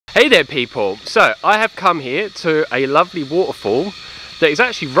Hey there people, so I have come here to a lovely waterfall that is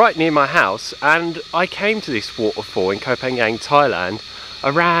actually right near my house, and I came to this waterfall in Koh Phangan, Thailand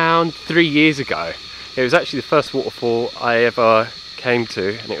around 3 years ago. It was actually the first waterfall I ever came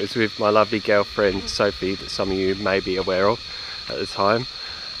to, and it was with my lovely girlfriend Sophie, that some of you may be aware of at the time.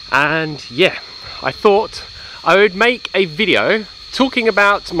 And yeah, I thought I would make a video talking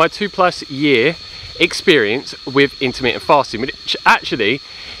about my 2+ year experience with intermittent fasting, which actually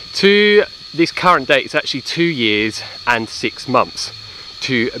to this current date it's actually 2 years and 6 months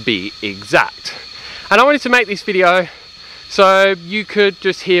to be exact. And I wanted to make this video so you could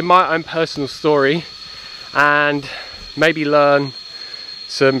just hear my own personal story and maybe learn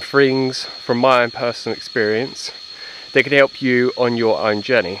some things from my own personal experience that could help you on your own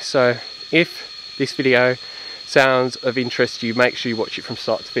journey. So if this video sounds of interest to you, make sure you watch it from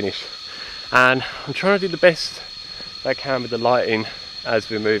start to finish. And I'm trying to do the best I can with the lighting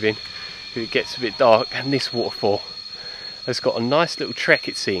as we're moving, because it gets a bit dark, and this waterfall has got a nice little trek,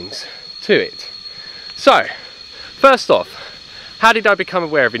 it seems, to it. So first off, how did I become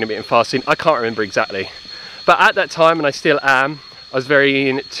aware of intermittent fasting? I can't remember exactly, but at that time, and I still am, I was very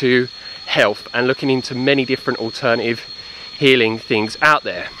into health and looking into many different alternative healing things out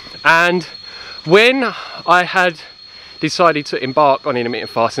there. And when I had decided to embark on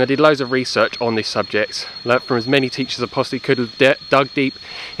intermittent fasting, I did loads of research on this subject, learnt from as many teachers as I possibly could, have dug deep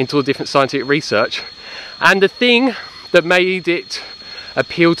into all different scientific research. And the thing that made it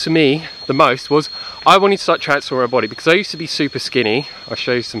appeal to me the most was I wanted to start transforming my body, because I used to be super skinny. I'll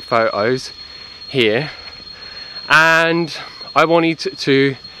show you some photos here. And I wanted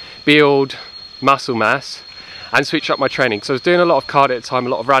to build muscle mass and switch up my training. So I was doing a lot of cardio at the time, a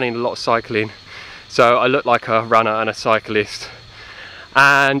lot of running, a lot of cycling. So I looked like a runner and a cyclist,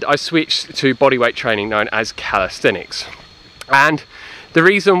 and I switched to bodyweight training known as calisthenics. And the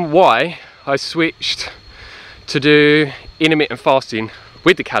reason why I switched to do intermittent fasting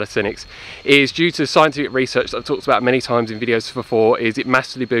with the calisthenics is due to scientific research that I've talked about many times in videos before. Is it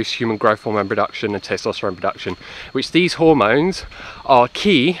massively boosts human growth hormone production and testosterone production, which these hormones are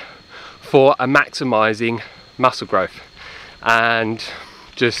key for maximizing muscle growth and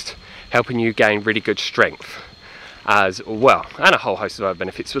just helping you gain really good strength as well, and a whole host of other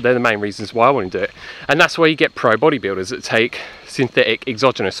benefits, but they're the main reasons why I want to do it. And that's why you get pro bodybuilders that take synthetic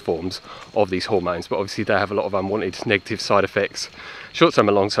exogenous forms of these hormones, but obviously they have a lot of unwanted negative side effects, short term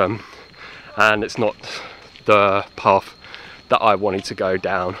and long term, and it's not the path that I wanted to go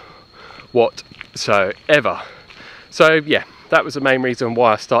down whatsoever. So yeah, that was the main reason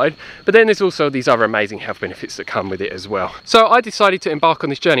why I started. But then there's also these other amazing health benefits that come with it as well. So I decided to embark on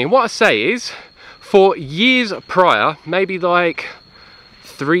this journey. And what I say is, for years prior, maybe like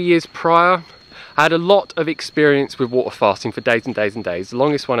 3 years prior, I had a lot of experience with water fasting for days and days and days. The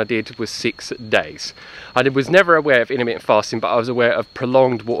longest one I did was 6 days. I was never aware of intermittent fasting, but I was aware of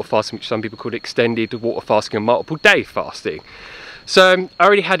prolonged water fasting, which some people call extended water fasting and multiple day fasting. So I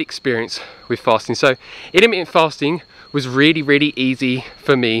already had experience with fasting. So intermittent fasting was really, really easy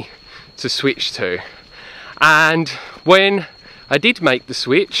for me to switch to. And when I did make the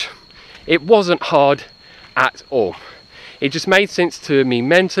switch, it wasn't hard at all. It just made sense to me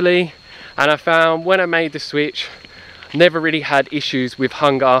mentally, and I found when I made the switch, never really had issues with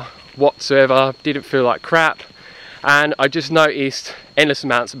hunger whatsoever, didn't feel like crap, and I just noticed endless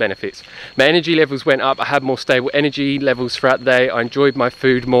amounts of benefits. My energy levels went up, I had more stable energy levels throughout the day, I enjoyed my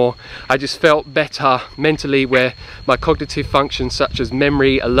food more, I just felt better mentally, where my cognitive functions such as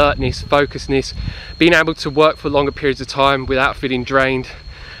memory, alertness, focusedness, being able to work for longer periods of time without feeling drained,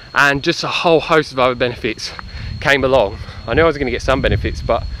 and just a whole host of other benefits came along. I knew I was going to get some benefits,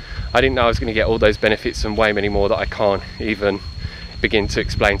 but I didn't know I was going to get all those benefits and way many more that I can't even begin to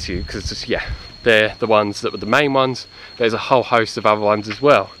explain to you, because just, yeah, they're the ones that were the main ones. There's a whole host of other ones as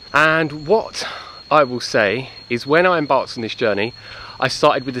well. And what I will say is, when I embarked on this journey, I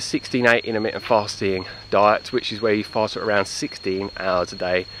started with the 16/8 intermittent fasting diet, which is where you fast for around 16 hours a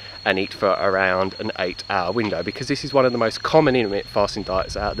day and eat for around an 8-hour window, because this is one of the most common intermittent fasting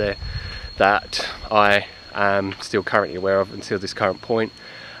diets out there that I am still currently aware of until this current point.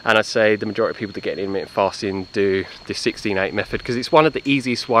 And I'd say the majority of people that get intermittent fasting do the 16/8 method, because it's one of the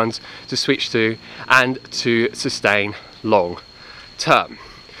easiest ones to switch to and to sustain long term.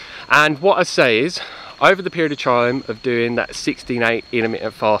 And what I say is, over the period of time of doing that 16/8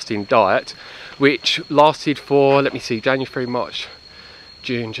 intermittent fasting diet, which lasted for, let me see, January, February, March,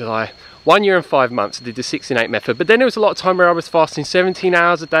 June, July, 1 year and 5 months, I did the 16/8 method. But then there was a lot of time where I was fasting 17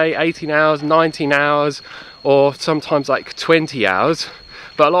 hours a day, 18 hours, 19 hours, or sometimes like 20 hours.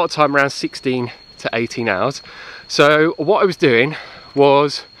 But a lot of time around 16 to 18 hours. So what I was doing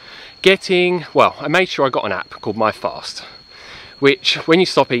was I made sure I got an app called My Fast, which when you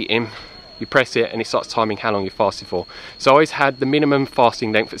stop eating, you press it and it starts timing how long you're fasting for. So I always had the minimum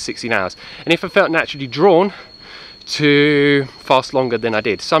fasting length at 16 hours. And if I felt naturally drawn to fast longer, than I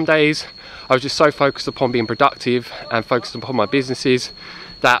did. Some days I was just so focused upon being productive and focused upon my businesses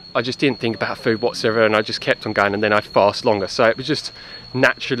that I just didn't think about food whatsoever, and I just kept on going, and then I'd fast longer. So it was just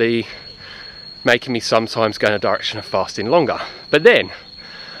naturally making me sometimes go in a direction of fasting longer. But then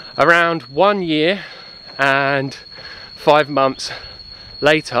around 1 year and 5 months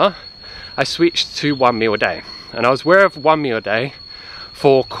later, I switched to 1 meal a day. And I was aware of 1 meal a day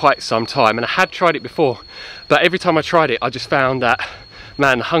for quite some time, and I had tried it before, but every time I tried it I just found that,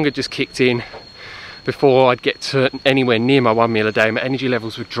 man, the hunger just kicked in before I'd get to anywhere near my 1 meal a day. My energy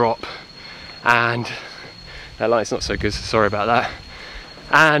levels would drop, and that light's not so good, so sorry about that.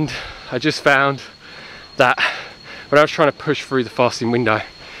 And I just found that when I was trying to push through the fasting window,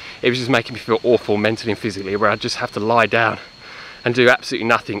 it was just making me feel awful mentally and physically, where I'd just have to lie down and do absolutely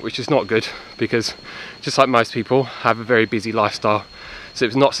nothing, which is not good, because just like most people, I have a very busy lifestyle, so it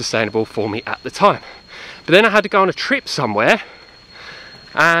was not sustainable for me at the time. But then I had to go on a trip somewhere,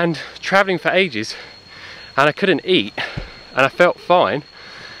 and traveling for ages, and I couldn't eat, and I felt fine.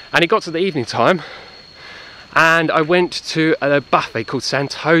 And it got to the evening time, and I went to a buffet called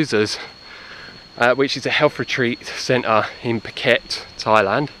Sentosa's, which is a health retreat centre in Phuket,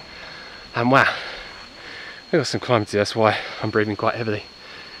 Thailand. And wow, we got some climbing to do, that's why I'm breathing quite heavily,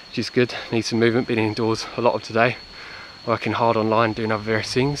 which is good. Need some movement, been indoors a lot of today, working hard online, doing other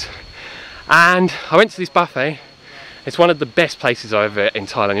various things. And I went to this buffet. It's one of the best places over in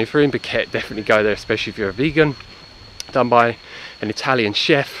Thailand. If you're in Phuket, definitely go there, especially if you're a vegan. Done by an Italian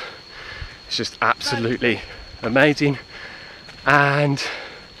chef. It's just absolutely amazing. And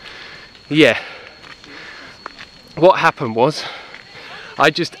yeah, what happened was I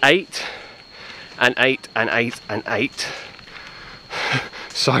just ate and ate and ate and ate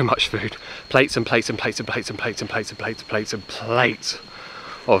so much food, plates and plates and plates and plates and plates and plates and plates and plates and plates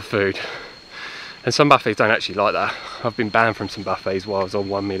of food. And some buffets don't actually like that. I've been banned from some buffets while I was on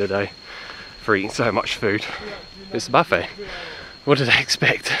 1 meal a day for eating so much food. It's a buffet, what did I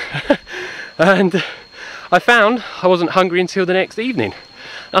expect? And I found I wasn't hungry until the next evening.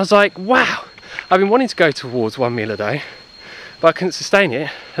 I was like, wow, I've been wanting to go towards 1 meal a day, but I couldn't sustain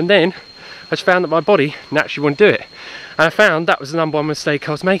it. And then I just found that my body naturally wouldn't do it. And I found that was the #1 mistake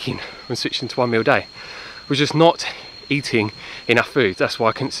I was making when switching to 1 meal a day, was just not eating enough food. That's why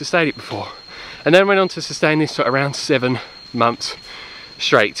I couldn't sustain it before. And then I went on to sustain this for around 7 months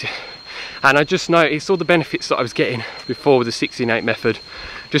straight. And I just noticed all the benefits that I was getting before with the 16-8 method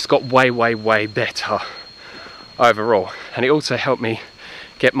just got way, way, way better overall. And it also helped me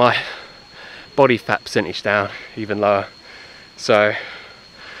get my body fat percentage down even lower, so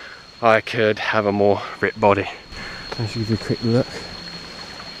I could have a more ripped body. Let's give you a quick look.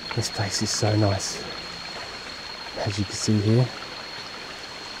 This place is so nice, as you can see here.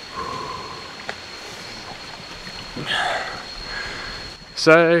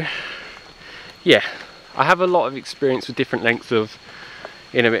 So yeah, I have a lot of experience with different lengths of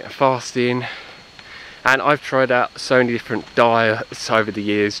intermittent fasting, and I've tried out so many different diets over the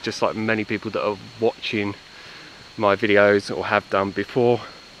years, just like many people that are watching my videos or have done before.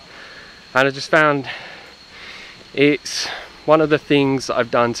 And I just found it's one of the things that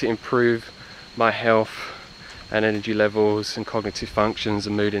I've done to improve my health and energy levels and cognitive functions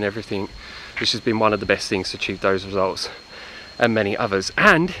and mood and everything, which has been one of the best things to achieve those results, and many others.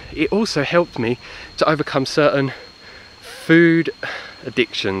 And it also helped me to overcome certain food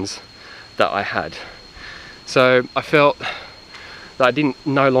addictions that I had. So I felt that I didn't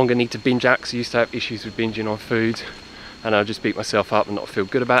no longer need to binge out, because I used to have issues with binging on food, and I'd just beat myself up and not feel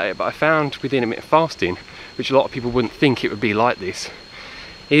good about it. But I found with intermittent fasting, which a lot of people wouldn't think it would be like this,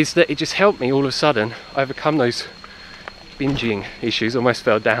 is that it just helped me all of a sudden overcome those binging issues. Almost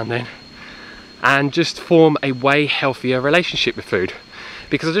fell down then, and just form a way healthier relationship with food,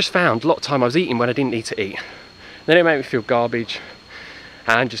 because I just found a lot of time I was eating when I didn't need to eat. Then it made me feel garbage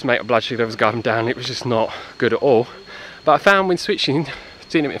and just make my blood sugar levels go down. It was just not good at all. But I found when switching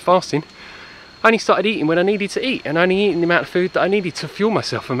to intermittent fasting, I only started eating when I needed to eat, and only eating the amount of food that I needed to fuel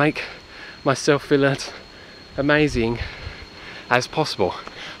myself and make myself feel as amazing as possible.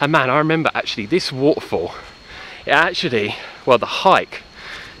 And man, I remember actually this waterfall, it actually, well, the hike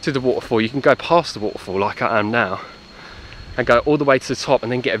to the waterfall, you can go past the waterfall like I am now and go all the way to the top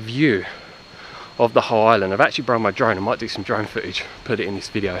and then get a view of the whole island. I've actually brought my drone. I might do some drone footage, put it in this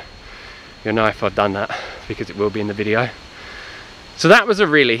video. You'll know if I've done that, because it will be in the video. So that was a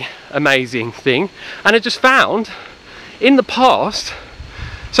really amazing thing. And I just found in the past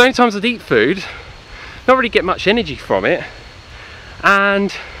So many times I'd eat food, not really get much energy from it,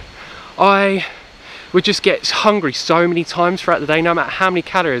 and I would just get hungry so many times throughout the day, no matter how many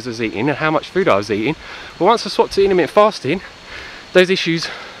calories I was eating and how much food I was eating. But once I swapped to intermittent fasting, those issues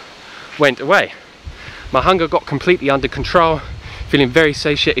went away. My hunger got completely under control, feeling very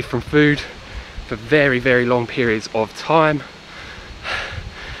satiated from food for very, very long periods of time,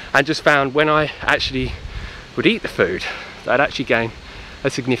 and just found when I actually would eat the food that I'd actually gain a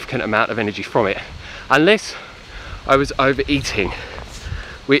significant amount of energy from it, unless I was overeating,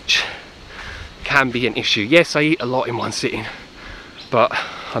 which can be an issue. Yes, I eat a lot in one sitting, but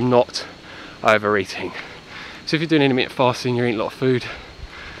I'm not overeating. So if you're doing intermittent fasting, you're eating a lot of food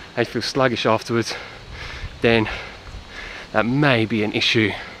and you feel sluggish afterwards, then that may be an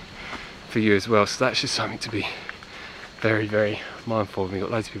issue for you as well. So that's just something to be very, very mindful of. We've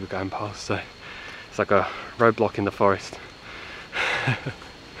got loads of people going past, so it's like a roadblock in the forest.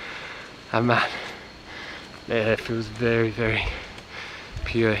 And man, yeah, it feels very, very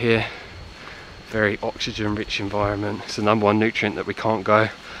pure here. Very oxygen rich environment. It's the #1 nutrient that we can't go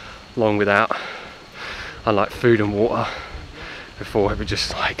long without. Unlike food and water, before it would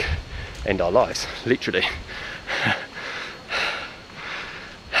just like end our lives, literally.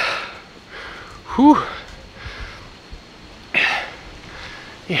 Whew.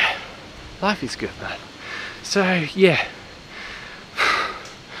 Yeah, life is good, man. So yeah,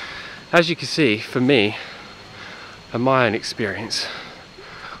 as you can see, for me and my own experience,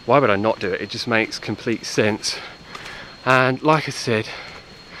 why would I not do it? It just makes complete sense. And like I said,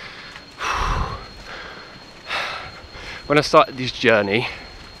 when I started this journey,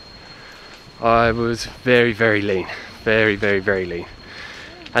 I was very, very lean. Very, very, very lean.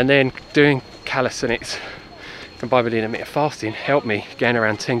 And then doing calisthenics combined with intermittent fasting helped me gain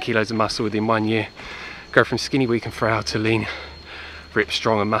around 10 kilos of muscle within 1 year. Go from skinny, weak and frail to lean, ripped,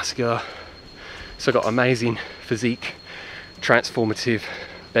 strong and muscular. So I got amazing physique, transformative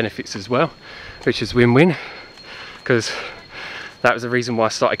benefits as well, which is win-win, because that was the reason why I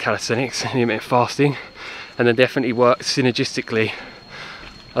started calisthenics and intermittent fasting, and then definitely worked synergistically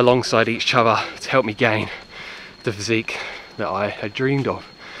alongside each other to help me gain the physique that I had dreamed of.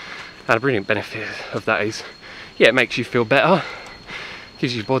 And a brilliant benefit of that is, yeah, it makes you feel better,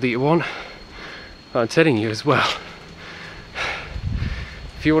 gives you the body you want. But I'm telling you as well,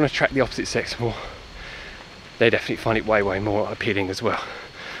 if you want to attract the opposite sex more, they definitely find it way, way more appealing as well.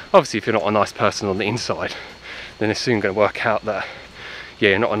 Obviously, if you're not a nice person on the inside, then it's soon going to work out that, yeah,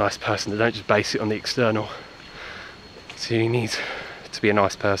 you're not a nice person. They don't just base it on the external. So you need to be a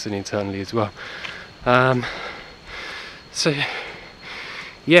nice person internally as well. So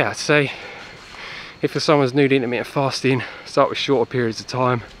yeah, I'd say if for someone's new to intermittent fasting, start with shorter periods of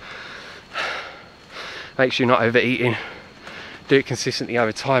time. Make sure you're not overeating. Do it consistently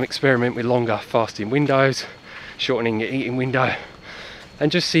over time. Experiment with longer fasting windows, shortening your eating window,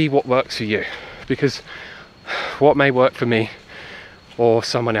 and just see what works for you, because what may work for me or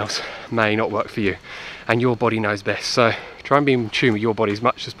someone else may not work for you, and your body knows best. So try and be in tune with your body as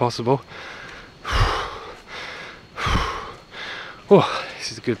much as possible. Oh,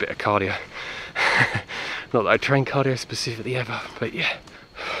 this is a good bit of cardio. Not that I train cardio specifically ever, but yeah.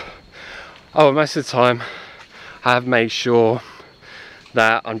 Oh, most of the time I have made sure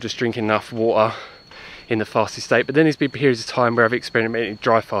that I'm just drinking enough water in the fasted state, but then there's been periods of time where I've experimented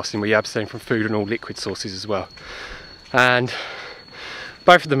dry fasting, where you abstain from food and all liquid sources as well, and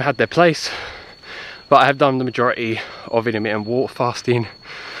both of them had their place. But I have done the majority of intermittent water fasting.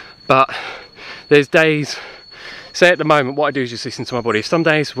 But there's days, say at the moment, what I do is just listen to my body. Some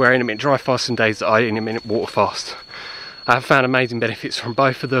days where I intermittent dry fast, some days that I intermittent water fast. I have found amazing benefits from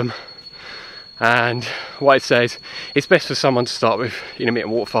both of them. And what I'd say is, it's best for someone to start with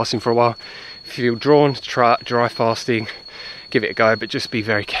intermittent water fasting for a while. If you feel drawn to try dry fasting, give it a go, but just be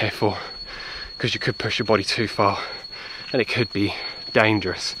very careful, because you could push your body too far and it could be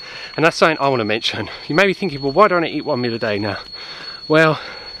dangerous. And that's something I want to mention. You may be thinking, well, why don't I eat 1 meal a day now? Well,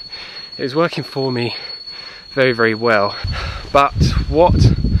 it was working for me very, very well. But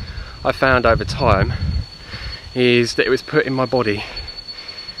what I found over time is that it was putting my body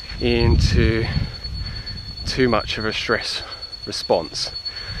into too much of a stress response.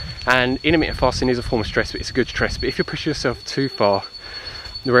 And intermittent fasting is a form of stress, but it's a good stress. But if you push yourself too far,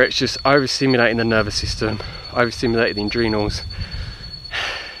 where it's just overstimulating the nervous system, overstimulating the adrenals,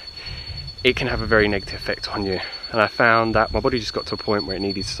 it can have a very negative effect on you. And I found that my body just got to a point where it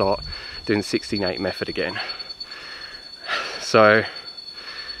needed to start doing the 16-8 method again. So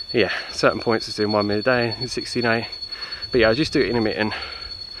yeah, certain points is doing 1 meal a day, 16-8. But yeah, I just do intermittent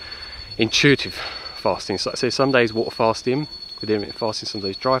intuitive fasting. So like I say, some days water fasting, with intermittent fasting, some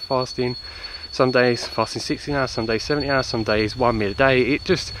days dry fasting, some days fasting 16 hours, some days 70 hours, some days 1 meal a day. It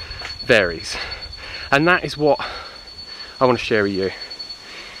just varies. And that is what I want to share with you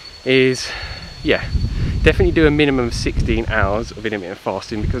is, yeah, definitely do a minimum of 16 hours of intermittent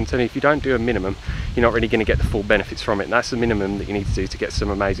fasting, because I'm telling you, if you don't do a minimum, you're not really going to get the full benefits from it. And that's the minimum that you need to do to get some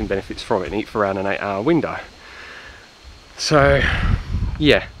amazing benefits from it, and eat for around an 8-hour window. So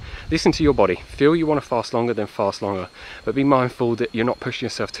yeah, listen to your body. Feel you want to fast longer, then fast longer, but be mindful that you're not pushing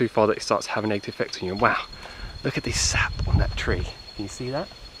yourself too far that it starts having a negative effect on you. Wow, look at this sap on that tree. Can you see that?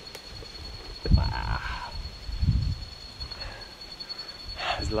 Wow.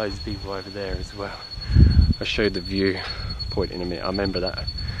 There's loads of people over there as well. I'll show you the view point in a minute. I remember that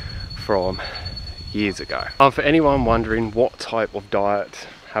from years ago. For anyone wondering what type of diet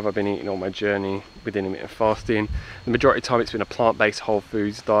have I been eating on my journey with intermittent fasting, the majority of the time it's been a plant-based whole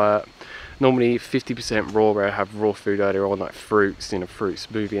foods diet. Normally 50% raw, where I have raw food earlier on, like fruits in a fruit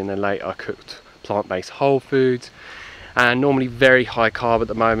smoothie, and then later I cooked plant-based whole foods. And normally very high carb. At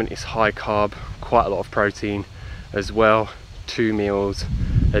the moment it's high carb, quite a lot of protein as well. 2 meals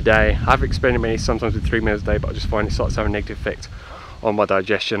a day. I've experimented sometimes with 3 meals a day, but I just find it starts having a negative effect on my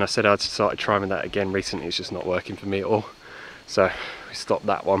digestion. I said I'd started trying that again recently. It's just not working for me at all, so we stopped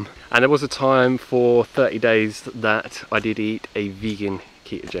that one. And there was a time for 30 days that I did eat a vegan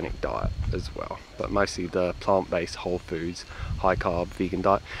ketogenic diet as well, but mostly the plant-based whole foods high carb vegan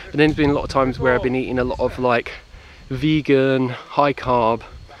diet. But then there's been a lot of times where I've been eating a lot of like vegan high carb,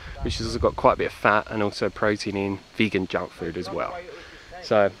 which has got quite a bit of fat and also protein in, vegan junk food as well.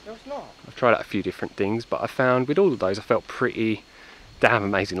 So I've tried out a few different things, but I found with all of those I felt pretty damn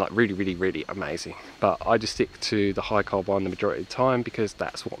amazing, like really amazing. But I just stick to the high carb one the majority of the time, because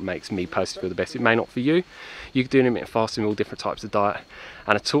that's what makes me personally feel the best. It may not for you. You can do intermittent fasting with all different types of diet,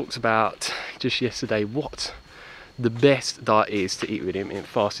 and I talked about just yesterday what the best diet is to eat with intermittent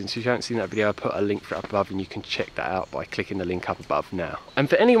fasting. So if you haven't seen that video, I'll put a link for it up above, and you can check that out by clicking the link up above now. And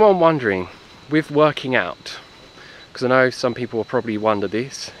for anyone wondering with working out, because I know some people will probably wonder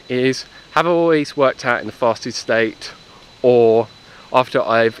this, is have I always worked out in the fasted state or after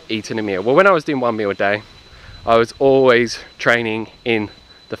I've eaten a meal? Well, when I was doing 1 meal a day, I was always training in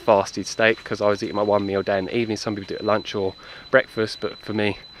the fasted state, because I was eating my 1 meal a day in the evening. Some people do it at lunch or breakfast, but for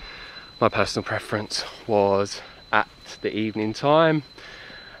me, my personal preference was at the evening time.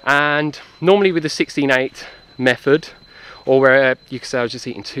 And normally with the 16-8 method, or where you could say I was just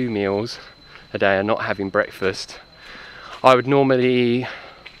eating 2 meals a day and not having breakfast, I would normally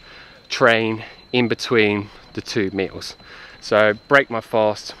train in between the 2 meals. So break my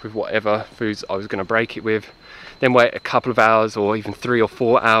fast with whatever foods I was going to break it with, then wait a couple of hours or even 3 or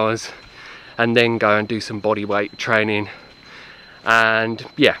 4 hours, and then go and do some body weight training. And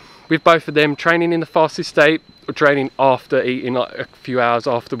yeah, with both of them, training in the fasted state or training after eating, like a few hours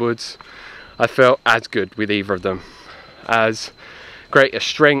afterwards, I felt as good with either of them. As greater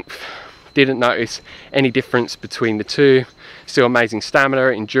strength, didn't notice any difference between the two. Still amazing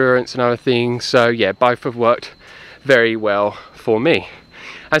stamina, endurance and other things. So yeah, both have worked very well for me.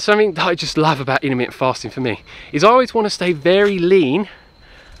 And something that I just love about intermittent fasting for me is I always want to stay very lean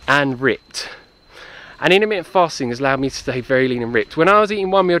and ripped. And intermittent fasting has allowed me to stay very lean and ripped. When I was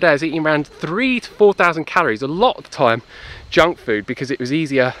eating 1 meal a day, I was eating around 3,000 to 4,000 calories, a lot of the time junk food, because it was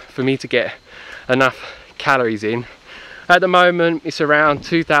easier for me to get enough calories in. At the moment, it's around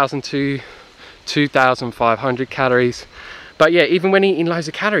 2,000 to 2,500 calories. But yeah, even when eating loads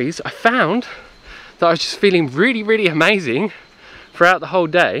of calories, I found that I was just feeling really amazing throughout the whole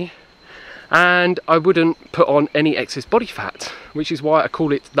day, and I wouldn't put on any excess body fat, which is why I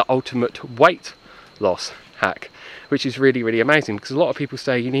call it the ultimate weight loss hack, which is really amazing. Because a lot of people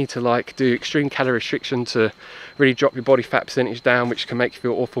say you need to like do extreme calorie restriction to really drop your body fat percentage down, which can make you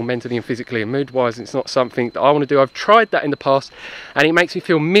feel awful mentally and physically and mood wise. It's not something that I want to do. I've tried that in the past and it makes me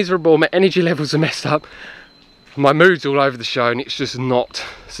feel miserable. My energy levels are messed up, my mood's all over the show, and it's just not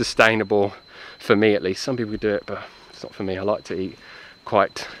sustainable for me, at least. Some people do it, but it's not for me. I like to eat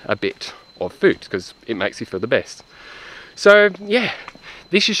quite a bit of food because it makes you feel the best. So yeah,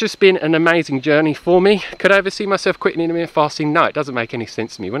 this has just been an amazing journey for me. Could I ever see myself quitting intermittent fasting? No, it doesn't make any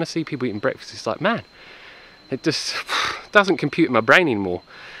sense to me. When I see people eating breakfast, it's like, man, it just doesn't compute in my brain anymore,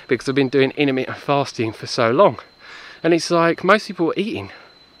 because I've been doing intermittent fasting for so long. And it's like most people are eating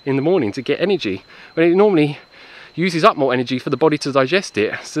in the morning to get energy, when it normally uses up more energy for the body to digest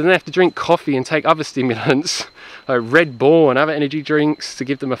it. So then they have to drink coffee and take other stimulants like Red Bull and other energy drinks to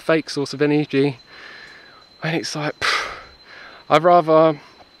give them a fake source of energy. And it's like, I'd rather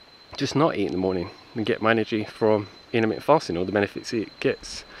just not eat in the morning and get my energy from intermittent fasting, all the benefits it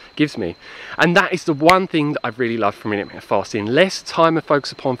gives me. And that is the one thing that I've really loved from intermittent fasting. Less time and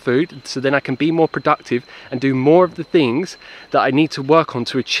focus upon food, so then I can be more productive and do more of the things that I need to work on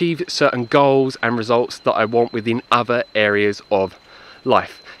to achieve certain goals and results that I want within other areas of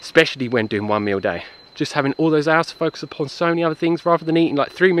life, especially when doing 1 meal a day. Just having all those hours to focus upon so many other things rather than eating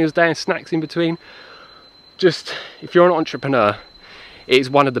like 3 meals a day and snacks in between. Just, if you're an entrepreneur, it is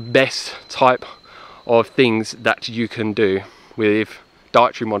one of the best type of things that you can do with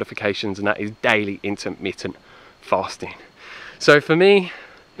dietary modifications, and that is daily intermittent fasting. So for me,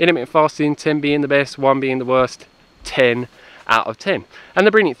 intermittent fasting, 10 being the best, 1 being the worst, 10 out of 10. And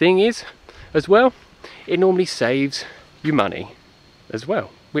the brilliant thing is, as well, it normally saves you money as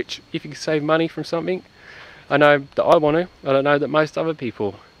well, which if you can save money from something, I know that I want to, and I know that most other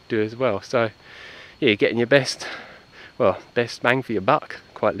people do as well. So yeah, you're getting your best bang for your buck,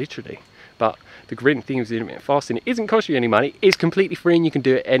 quite literally. But the great thing with intermittent fasting, it isn't cost you any money, it's completely free and you can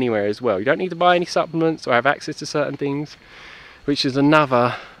do it anywhere as well. You don't need to buy any supplements or have access to certain things, which is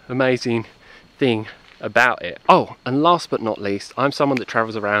another amazing thing about it. Oh, and last but not least, I'm someone that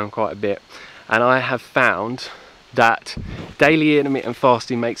travels around quite a bit, and I have found that daily intermittent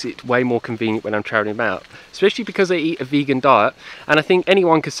fasting makes it way more convenient when I'm traveling about, especially because I eat a vegan diet. And I think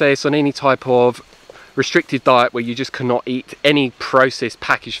anyone could say it's on any type of restricted diet where you just cannot eat any processed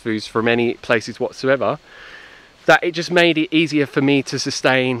packaged foods from any places whatsoever, that it just made it easier for me to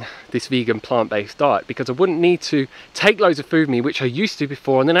sustain this vegan plant-based diet, because I wouldn't need to take loads of food with me, which I used to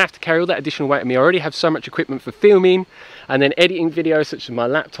before, and then I have to carry all that additional weight with me. I already have so much equipment for filming and then editing videos, such as my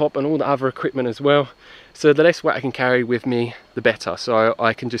laptop and all the other equipment as well. So the less weight I can carry with me, the better. So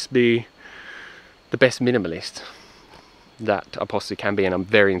I can just be the best minimalist that I possibly can be, and I'm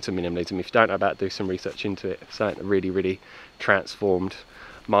very into minimalism. If you don't know about it, do some research into it. It's something that really transformed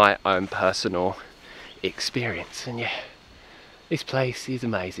my own personal experience. And yeah, this place is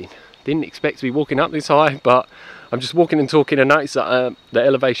amazing. Didn't expect to be walking up this high, but I'm just walking and talking and notice that the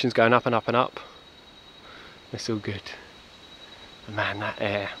elevation's going up and up and up. It's all good. And man, that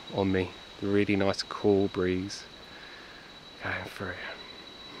air on me, the really nice cool breeze going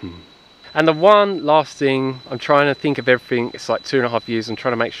through. And the one last thing, I'm trying to think of everything, it's like 2.5 years, I'm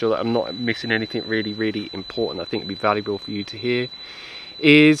trying to make sure that I'm not missing anything really important I think would be valuable for you to hear,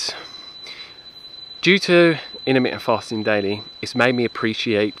 is due to intermittent fasting daily, it's made me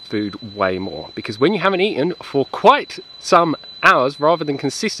appreciate food way more. Because when you haven't eaten for quite some hours, rather than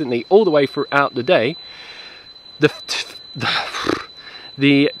consistently all the way throughout the day, the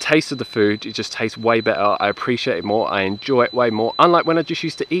taste of the food, it just tastes way better. I appreciate it more, I enjoy it way more, unlike when I just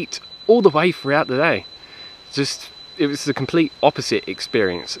used to eat all the way throughout the day. It was the complete opposite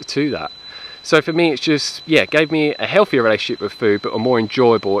experience to that. So for me, it's just, yeah, gave me a healthier relationship with food, but a more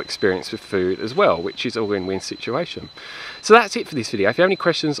enjoyable experience with food as well, which is a win-win situation. So that's it for this video. If you have any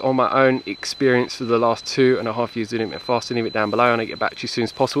questions on my own experience for the last 2.5 years of intermittent fasting, leave it down below and I'll get back to you as soon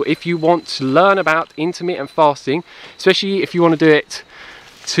as possible. If you want to learn about intermittent fasting, especially if you want to do it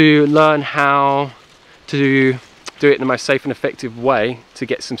to learn how to do it in the most safe and effective way to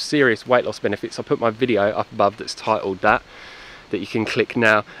get some serious weight loss benefits, I'll put my video up above that's titled that you can click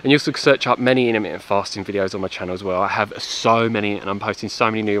now, and you'll also search up many intermittent fasting videos on my channel as well. I have so many and I'm posting so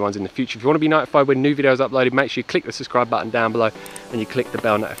many new ones in the future. If you want to be notified when new videos are uploaded, make sure you click the subscribe button down below and you click the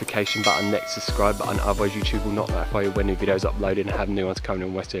bell notification button next to the subscribe button, otherwise YouTube will not notify you when new videos are uploaded and have new ones coming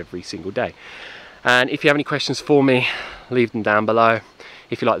in West every single day. And if you have any questions for me, leave them down below.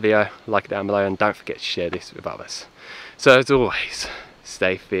 If you like the video, like it down below, and don't forget to share this with others. So as always,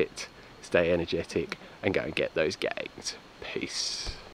 stay fit, stay energetic, and go and get those gains. Peace.